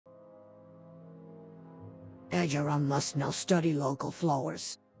Ageron must now study local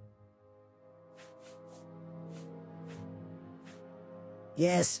flowers.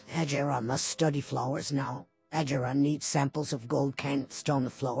 Yes, Ageron must study flowers now. Ageron needs samples of gold cane, stone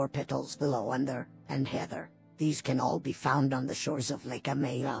flower petals, willow wonder, and heather. These can all be found on the shores of Lake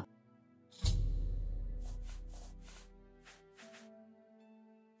Amaya.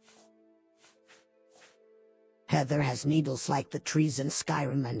 Heather has needles like the trees in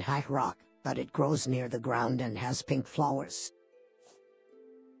Skyrim and High Rock, but it grows near the ground and has pink flowers.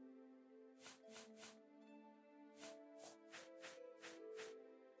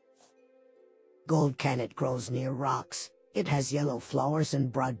 Gold canet grows near rocks. It has yellow flowers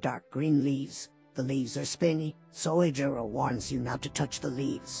and broad dark green leaves. The leaves are spiny, so Ajura warns you not to touch the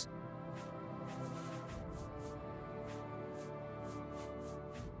leaves.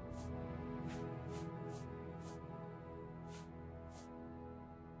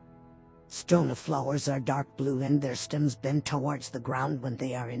 Stone flowers are dark blue and their stems bend towards the ground when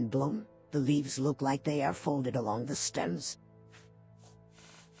they are in bloom. The leaves look like they are folded along the stems.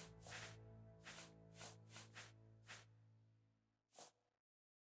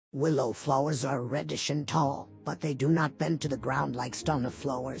 Willow flowers are reddish and tall, but they do not bend to the ground like stone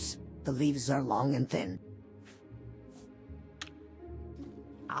flowers. The leaves are long and thin.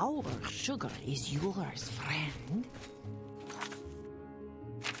 Our sugar is yours, friend.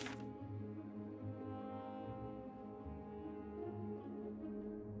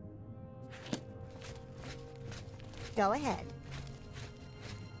 Go ahead.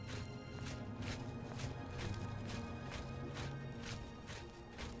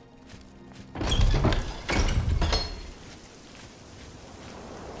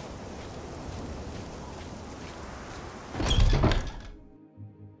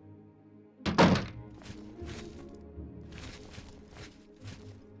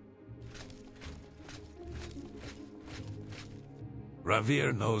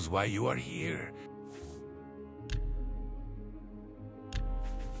 Ravir knows why you are here.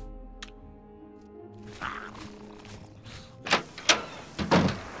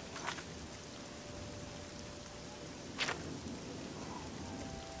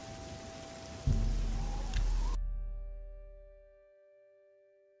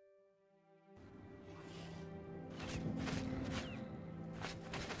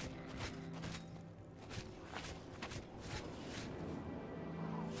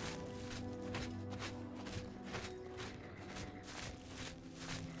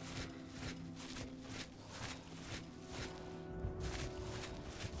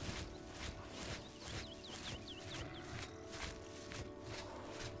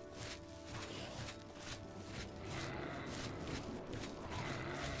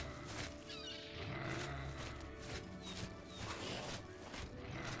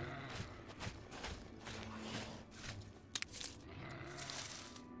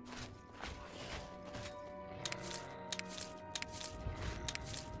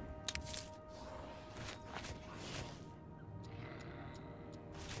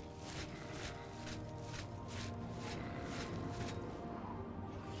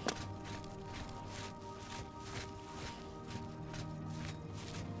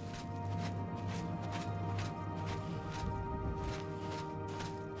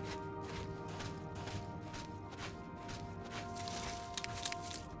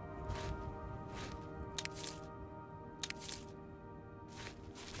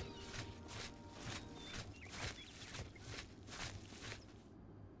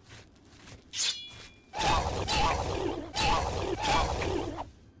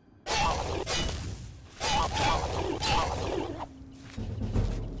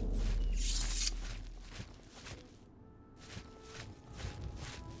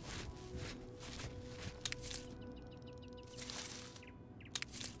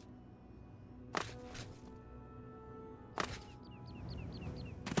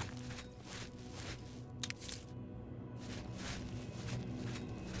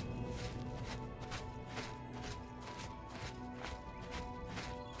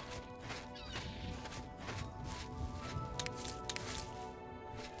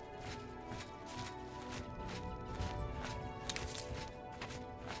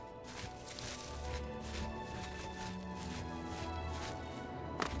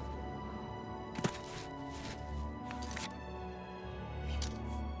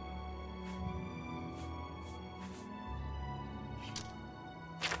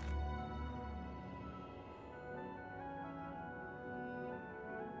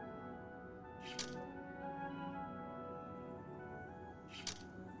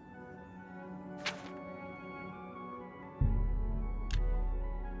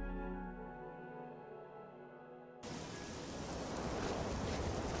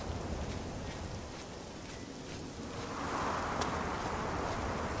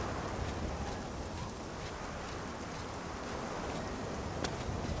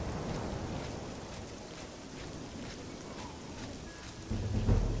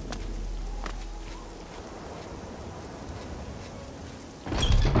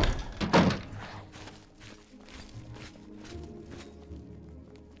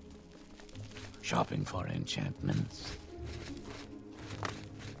 shopping for enchantments?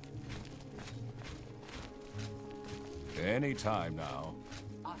 Any time now.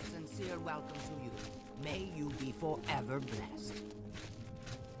 A sincere welcome to you. May you be forever blessed.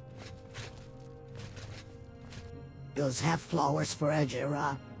 Does have flowers for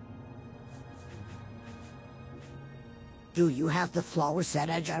Ajira? Do you have the flowers that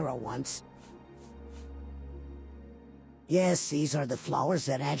Ajira wants? Yes, these are the flowers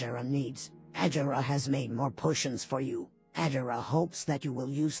that Ajira needs. Ajira has made more potions for you. Ajira hopes that you will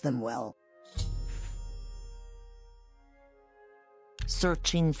use them well.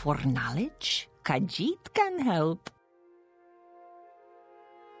 Searching for knowledge? Khajiit can help.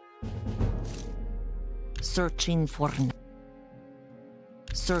 Searching for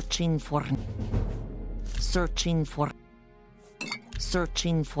Searching for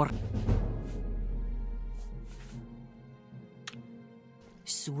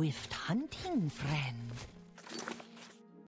Swift hunting, friend.